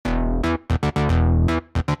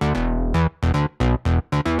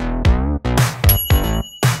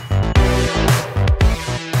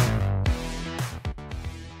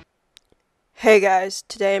Hey guys,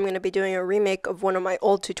 today I'm going to be doing a remake of one of my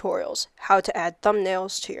old tutorials, how to add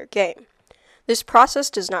thumbnails to your game. This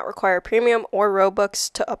process does not require premium or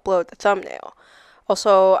Robux to upload the thumbnail.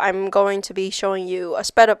 Also, I'm going to be showing you a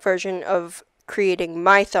sped up version of creating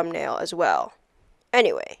my thumbnail as well.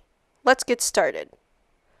 Anyway, let's get started.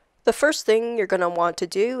 The first thing you're going to want to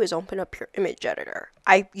do is open up your image editor.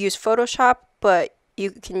 I use Photoshop, but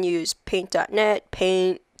you can use Paint.net,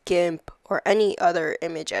 Paint, GIMP, or any other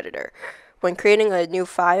image editor. When creating a new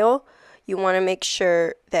file, you want to make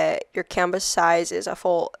sure that your canvas size is a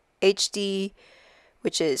full HD,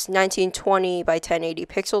 which is 1920 by 1080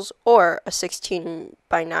 pixels, or a 16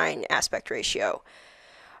 by 9 aspect ratio.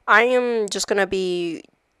 I am just going to be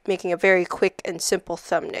making a very quick and simple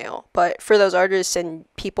thumbnail, but for those artists and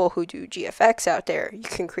people who do GFX out there, you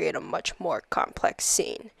can create a much more complex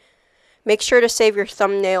scene. Make sure to save your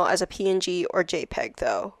thumbnail as a PNG or JPEG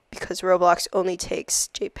though, because Roblox only takes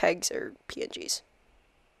JPEGs or PNGs.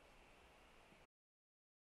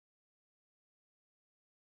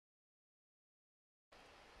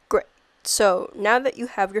 Great. So now that you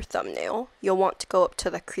have your thumbnail, you'll want to go up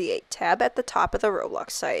to the Create tab at the top of the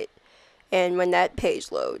Roblox site. And when that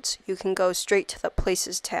page loads, you can go straight to the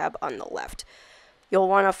Places tab on the left. You'll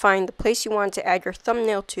want to find the place you want to add your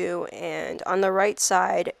thumbnail to, and on the right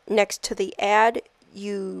side, next to the add,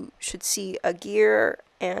 you should see a gear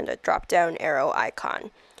and a drop-down arrow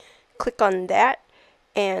icon. Click on that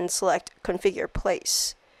and select Configure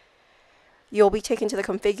Place. You'll be taken to the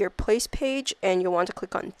Configure Place page, and you'll want to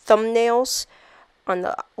click on Thumbnails on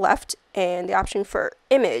the left, and the option for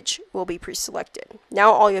Image will be pre-selected.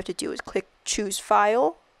 Now all you have to do is click Choose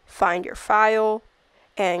File, find your file,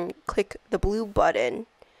 and click the blue button,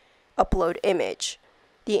 Upload Image.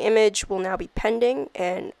 The image will now be pending,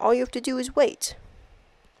 and all you have to do is wait.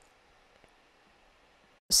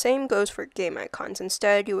 The same goes for game icons.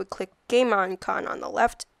 Instead, you would click game icon on the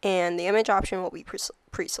left, and the image option will be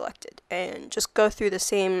pre-selected. And just go through the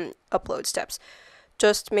same upload steps.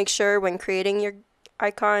 Just make sure when creating your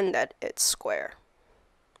icon that it's square.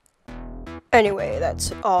 Anyway,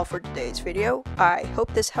 that's all for today's video. I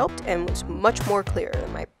hope this helped and was much more clear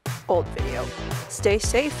than my old video. Stay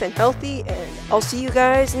safe and healthy, and I'll see you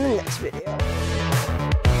guys in the next video.